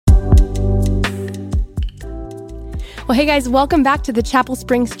Well, hey guys, welcome back to the Chapel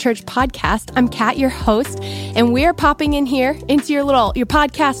Springs Church podcast. I'm Kat, your host, and we're popping in here into your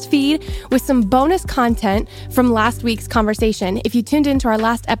podcast feed with some bonus content from last week's conversation. If you tuned into our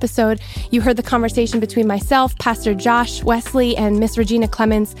last episode, you heard the conversation between myself, Pastor Josh Wesley, and Miss Regina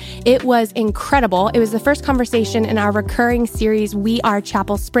Clemons. It was incredible. It was the first conversation in our recurring series, We Are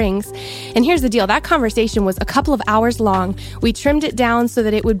Chapel Springs. And here's the deal. That conversation was a couple of hours long. We trimmed it down so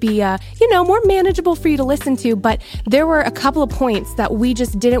that it would be, more manageable for you to listen to, but there were a couple of points that we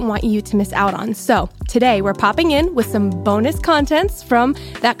just didn't want you to miss out on. So today we're popping in with some bonus contents from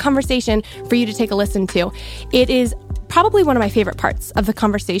that conversation for you to take a listen to. It is probably one of my favorite parts of the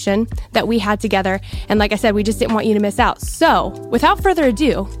conversation that we had together. And like I said, we just didn't want you to miss out. So without further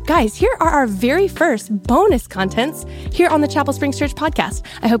ado, guys, here are our very first bonus contents here on the Chapel Springs Church podcast.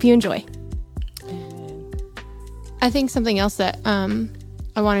 I hope you enjoy. I think something else that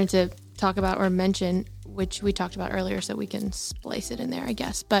I wanted to talk about or mention, which we talked about earlier, so we can splice it in there, I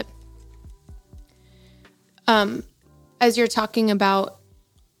guess. But as you're talking about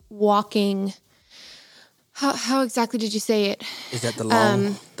walking, how exactly did you say it? Is that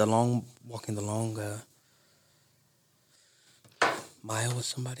walking the long mile with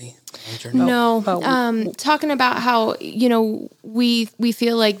somebody? No, talking about how, we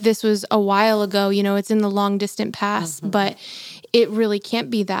feel like this was a while ago, it's in the long distant past, but it really can't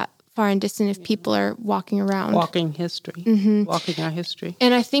be that far and distant if people are walking around. Walking history. Walking our history.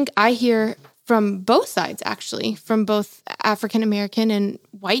 And I think I hear from both sides, actually, from both African American and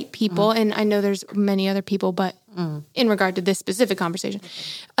white people, and I know there's many other people, but in regard to this specific conversation,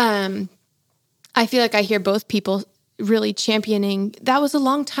 I feel like I hear both people really championing, that was a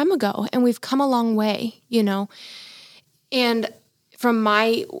long time ago, and we've come a long way, And from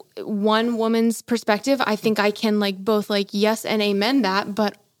my one woman's perspective, I think I can both yes and amen that,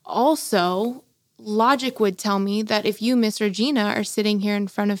 but also logic would tell me that if you, Miss Regina, are sitting here in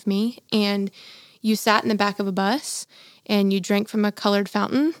front of me and you sat in the back of a bus and you drank from a colored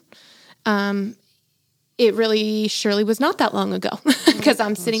fountain, it really surely was not that long ago because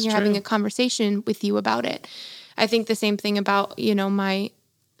I'm sitting here having a conversation with you about it. I think the same thing about, my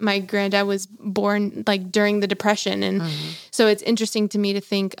granddad was born during the Depression. And so it's interesting to me to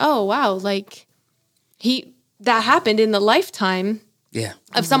think, oh, wow, that happened in the lifetime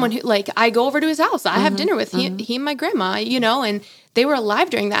of someone who, I go over to his house. I have dinner with he and my grandma, and they were alive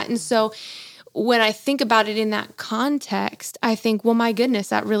during that. And so when I think about it in that context, I think, well, my goodness,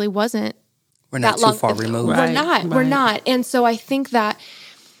 that really wasn't We're not too far removed. We're not. And so I think that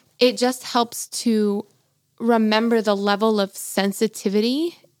it just helps to remember the level of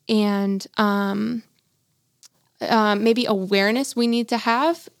sensitivity and maybe awareness we need to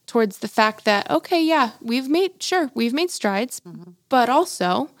have towards the fact that, okay, yeah, we've made strides, but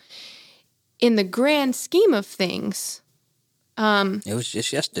also in the grand scheme of things, it was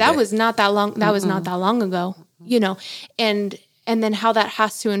just yesterday. That was not that long. That was not that long ago, and then how that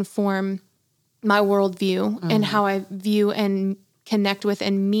has to inform my worldview and how I view and connect with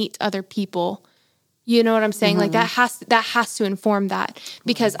and meet other people. You know what I'm saying? That has to inform that,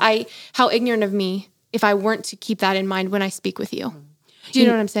 because how ignorant of me if I weren't to keep that in mind when I speak with you. Do you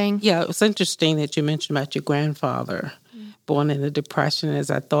know what I'm saying? Yeah, it was interesting that you mentioned about your grandfather born in the Depression.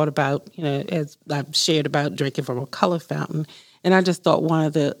 As I thought about, as I've shared about drinking from a color fountain, and I just thought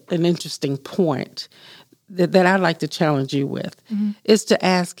an interesting point that I'd like to challenge you with is to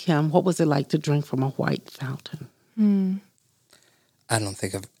ask him, what was it like to drink from a white fountain? I don't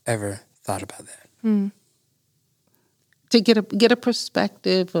think I've ever thought about that. To get a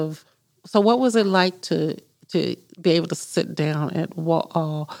perspective of, so what was it like to be able to sit down at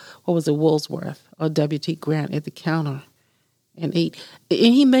Woolsworth or W.T. Grant at the counter and eat? And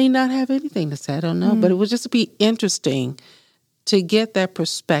he may not have anything to say, I don't know, but it would just be interesting to get that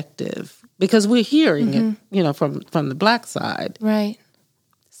perspective, because we're hearing it, from the black side. Right.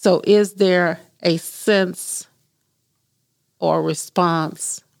 So is there a sense or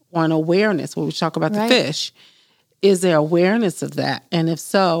response or an awareness when we talk about the fish? Is there awareness of that? And if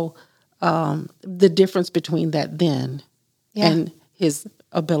so, the difference between that then and his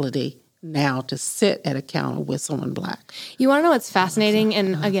ability now to sit at a counter with someone black. You want to know what's fascinating?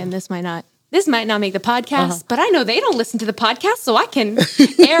 And again, this might not make the podcast, but I know they don't listen to the podcast, so I can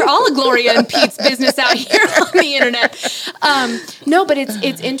air all of Gloria and Pete's business out here on the internet. No, but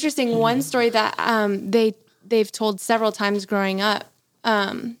it's interesting. One story that they've told several times growing up,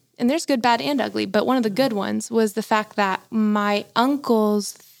 and there's good, bad, and ugly, but one of the good ones was the fact that my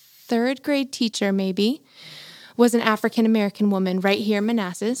uncle's third grade teacher, maybe, was an African-American woman right here in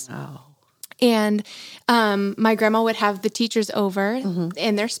Manassas. Oh. And my grandma would have the teachers over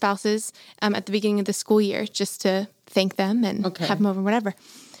and their spouses at the beginning of the school year just to thank them and have them over, whatever.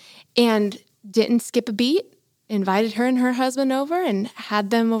 And didn't skip a beat, invited her and her husband over and had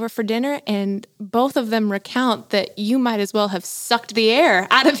them over for dinner. And both of them recount that you might as well have sucked the air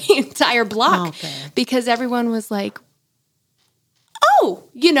out of the entire block because everyone was like, oh,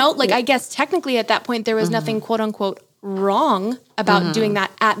 I guess technically at that point there was nothing quote unquote wrong about doing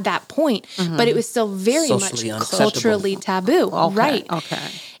that at that point, but it was still very Socially much unacceptable. culturally taboo. Right. Okay.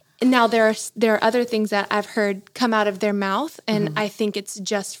 Now there are other things that I've heard come out of their mouth, and I think it's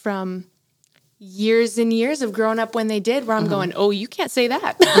just from years and years of growing up when they did, where I'm going, oh, you can't say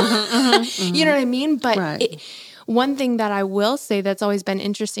that. You know what I mean? But one thing that I will say that's always been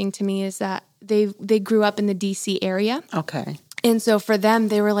interesting to me is that they grew up in the DC area. Okay. And so for them,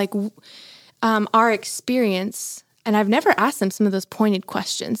 they were like, our experience, and I've never asked them some of those pointed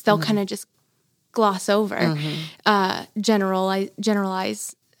questions. They'll kind of just gloss over,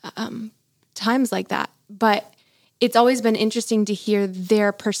 generalize times like that. But it's always been interesting to hear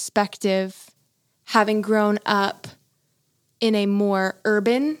their perspective, having grown up in a more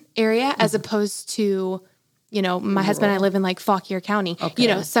urban area as opposed to, my husband and I live in like Fauquier County,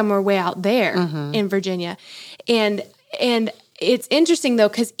 somewhere way out there in Virginia. And it's interesting though,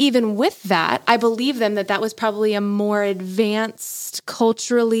 because even with that, I believe them that was probably a more advanced,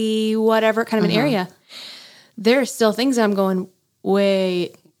 culturally, whatever kind of an area. There are still things that I'm going,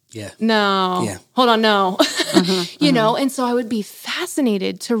 wait, no, hold on, no, and so I would be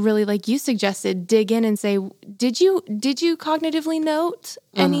fascinated to really, like you suggested, dig in and say, did you cognitively note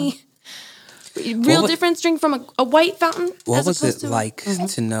any real difference drinking from a white fountain? What was it like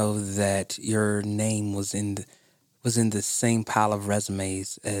to know that your name was in the same pile of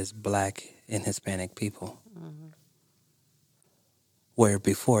resumes as Black and Hispanic people, where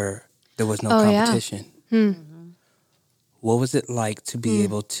before there was no competition? What was it like to be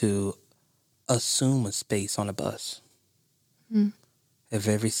able to assume a space on a bus? If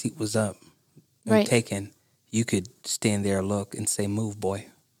every seat was up and taken, you could stand there, look, and say, "Move, boy."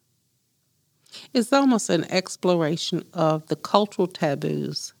 It's almost an exploration of the cultural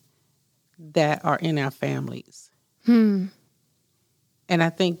taboos that are in our families. And I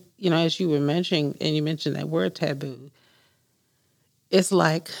think, as you were mentioning, and you mentioned that word taboo, it's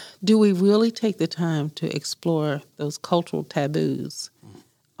like, do we really take the time to explore those cultural taboos?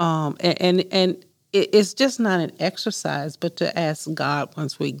 And it's just not an exercise, but to ask God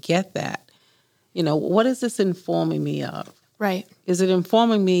once we get that, what is this informing me of? Right. Is it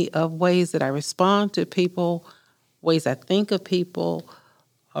informing me of ways that I respond to people, ways I think of people,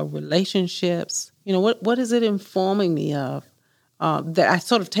 or relationships? What is it informing me of? That I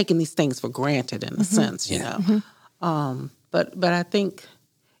sort of taken these things for granted in a sense, But I think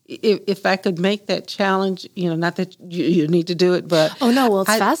if I could make that challenge, not that you need to do it, but oh no, well,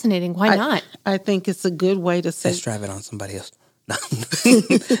 it's fascinating. Why not? I think it's a good way to say. Let's drive it on somebody else. No.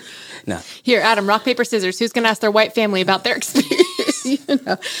 No. Here, Adam, rock, paper, scissors. Who's going to ask their white family about their experience?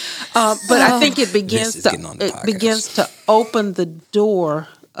 But I think it begins to open the door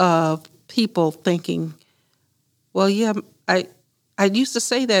of people thinking, well, yeah, I used to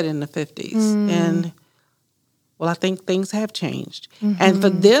say that in the 50s, and well, I think things have changed. And for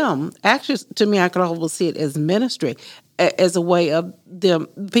them, actually, to me, I could almost see it as ministry, as a way of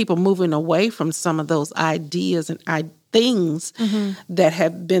people moving away from some of those ideas and things that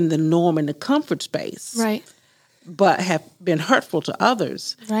have been the norm in the comfort space. Right. But have been hurtful to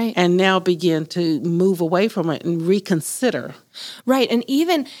others. Right. And now begin to move away from it and reconsider. Right. And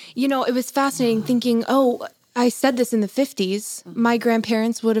even, it was fascinating thinking, I said this in the 50s. My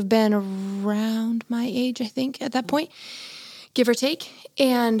grandparents would have been around my age, I think, at that point, give or take.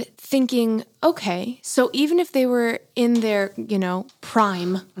 And thinking, okay, so even if they were in their,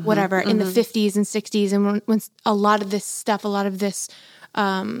 prime, whatever, in the 50s and 60s, and when a lot of this,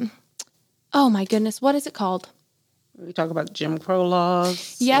 oh my goodness, what is it called? We talk about Jim Crow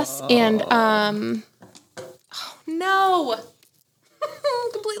laws. Yes, and, oh no,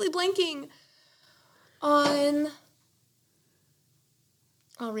 completely blanking on,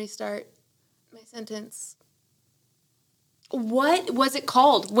 I'll restart my sentence. What was it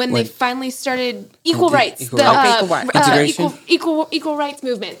called when they finally started equal rights? Equal rights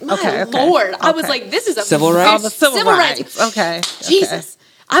movement. My Okay. Lord, I was like, this is a Civil rights? The civil rights. Okay. Jesus.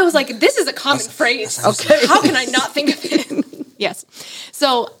 I was like, this is a common phrase. Okay. How can I not think of it? Yes.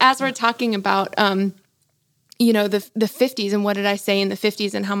 So as we're talking about, the 50s, and what did I say in the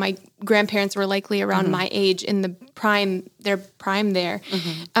 50s, and how my grandparents were likely around my age in their prime there,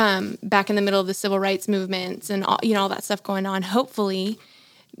 back in the middle of the civil rights movements and all that stuff going on. Hopefully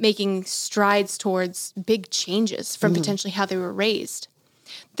making strides towards big changes from potentially how they were raised.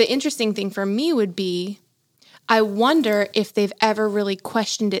 The interesting thing for me would be, I wonder if they've ever really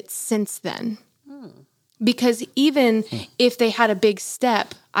questioned it since then. Because even if they had a big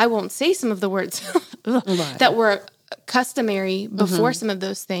step, I won't say some of the words that were customary before some of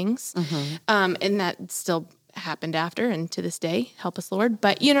those things. And that still happened after and to this day, help us, Lord.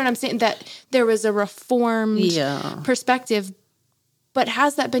 But you know what I'm saying? That there was a reformed perspective. But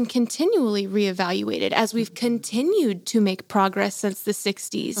has that been continually reevaluated as we've continued to make progress since the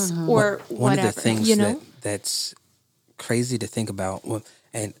 60s or whatever? One of the things that's crazy to think about,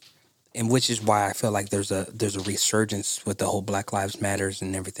 and which is why I feel like there's a resurgence with the whole Black Lives Matters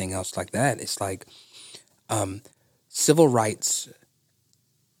and everything else like that. It's like civil rights,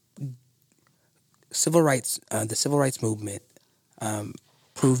 the civil rights movement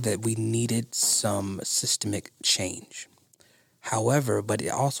proved that we needed some systemic change. However, but it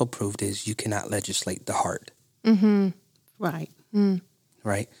also proved is you cannot legislate the heart. Right.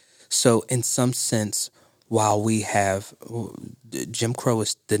 Right. So in some sense, while we have Jim Crow,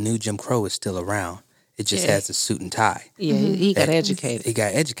 the new Jim Crow is still around. It just has a suit and tie. Yeah, he got educated. He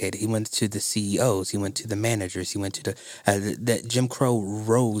got educated. He went to the CEOs. He went to the managers. He went to that Jim Crow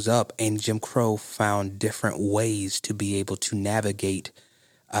rose up, and Jim Crow found different ways to be able to navigate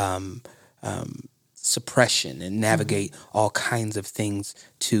suppression and navigate all kinds of things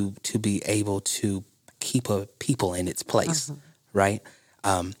to be able to keep a people in its place, right?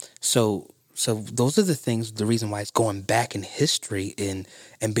 So those are the things, the reason why it's going back in history and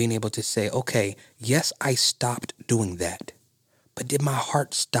being able to say, okay, yes, I stopped doing that, but did my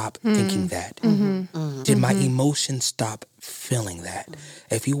heart stop thinking that? Did my emotions stop feeling that?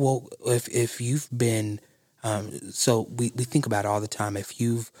 If you've been, so we think about it all the time. If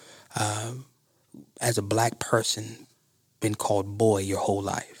you've, as a Black person, been called boy your whole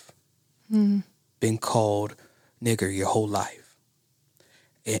life, been called nigger your whole life,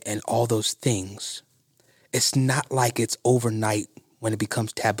 and all those things, it's not like it's overnight when it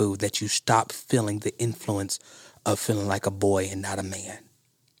becomes taboo that you stop feeling the influence of feeling like a boy and not a man,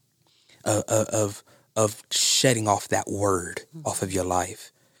 of shedding off that word off of your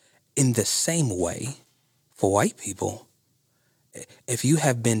life. In the same way, for white people, if you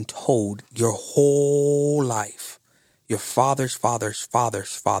have been told your whole life, your father's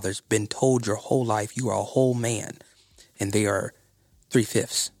been told your whole life you are a whole man, and they are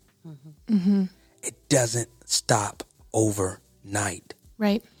 3/5. It doesn't stop overnight.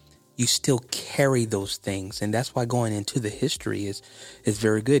 Right. You still carry those things, and that's why going into the history is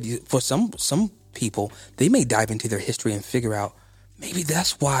very good. For some people, they may dive into their history and figure out maybe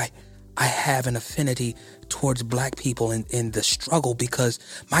that's why I have an affinity towards Black people in the struggle, because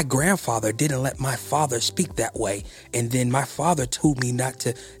my grandfather didn't let my father speak that way, and then my father told me not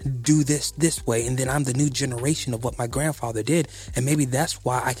to do this way, and then I'm the new generation of what my grandfather did, and maybe that's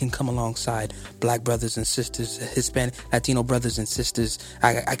why I can come alongside Black brothers and sisters, Hispanic, Latino brothers and sisters.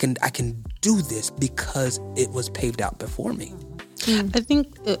 I can do this because it was paved out before me. I think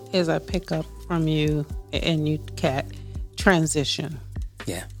as I pick up from you and you, Kat, transition.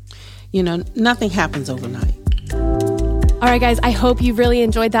 Yeah. You know, nothing happens overnight. All right, guys, I hope you really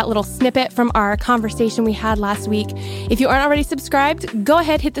enjoyed that little snippet from our conversation we had last week. If you aren't already subscribed, go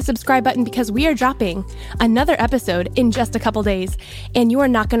ahead, hit the subscribe button, because we are dropping another episode in just a couple days, and you are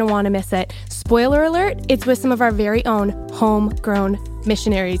not going to want to miss it. Spoiler alert, it's with some of our very own homegrown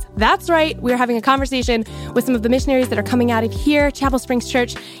missionaries. That's right. We're having a conversation with some of the missionaries that are coming out of here, Chapel Springs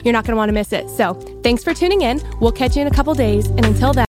Church. You're not going to want to miss it. So thanks for tuning in. We'll catch you in a couple days. And until then,